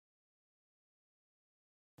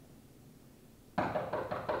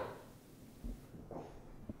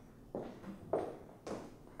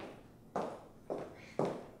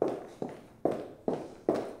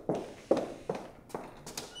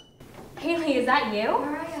Haley, is that you?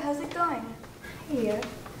 Mariah, how's it going? Hey.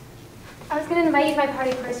 I was going to invite you to my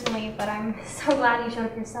party personally, but I'm so glad you showed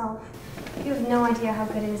up yourself. You have no idea how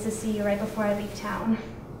good it is to see you right before I leave town.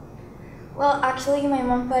 Well, actually, my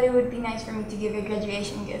mom thought it would be nice for me to give you a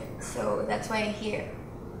graduation gift, so that's why I'm here.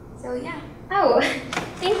 So, yeah. Oh,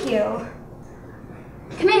 thank you.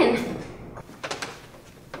 Come in.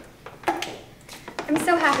 I'm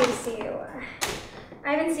so happy to see you.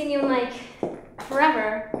 I haven't seen you in, like,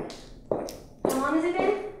 forever. How long has it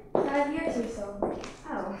been? 5 years or so.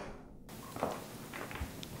 Oh.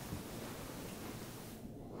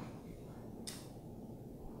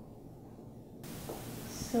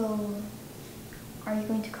 So, are you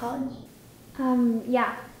going to college?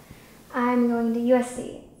 Yeah. I'm going to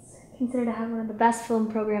USC. It's considered to have one of the best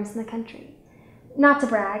film programs in the country. Not to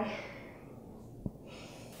brag.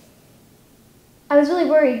 I was really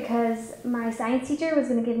worried because my science teacher was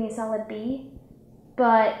going to give me a solid B,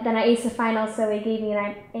 but then I aced the final, so he gave me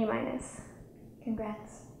an A-.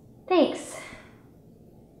 Congrats. Thanks.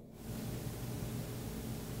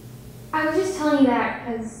 I was just telling you that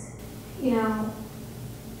because, you know,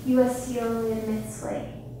 USC only admits, like,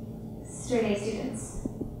 straight A students.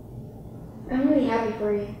 I'm really happy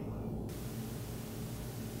for you.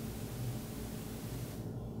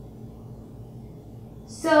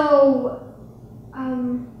 So,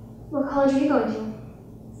 what college are you going to?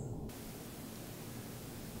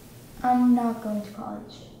 I'm not going to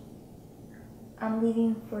college. I'm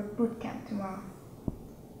leaving for boot camp tomorrow.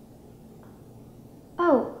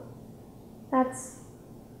 Oh, that's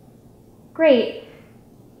great.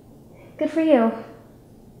 Good for you.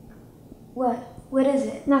 What? What is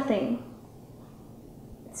it? Nothing.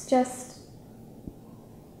 It's just,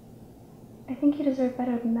 I think you deserve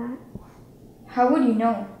better than that. How would you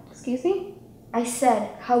know? Excuse me? I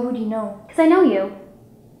said, how would you know? Because I know you.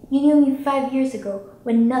 You knew me 5 years ago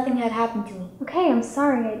when nothing had happened to me. Okay, I'm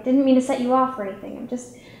sorry. I didn't mean to set you off or anything. I'm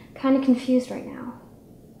just kind of confused right now.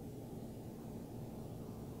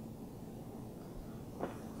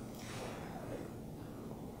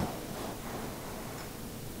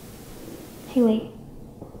 Haley,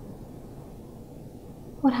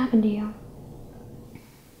 what happened to you?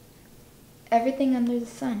 Everything under the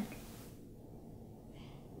sun.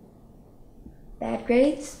 Bad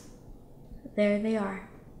grades? There they are.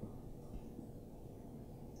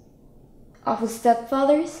 Awful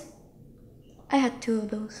stepfathers? I had 2 of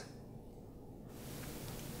those.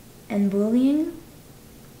 And bullying?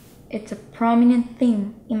 It's a prominent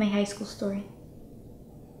theme in my high school story.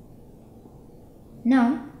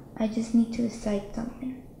 Now, I just need to decide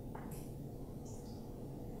something.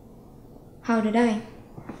 How did I?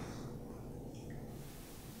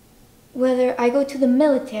 Whether I go to the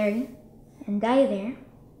military and die there,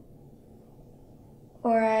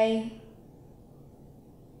 or I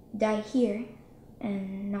die here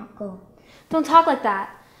and not go. Don't talk like that.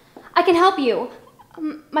 I can help you.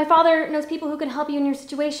 My father knows people who can help you in your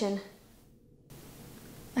situation.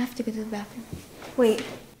 I have to go to the bathroom. Wait.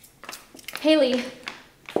 Haley.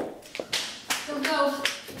 Don't go.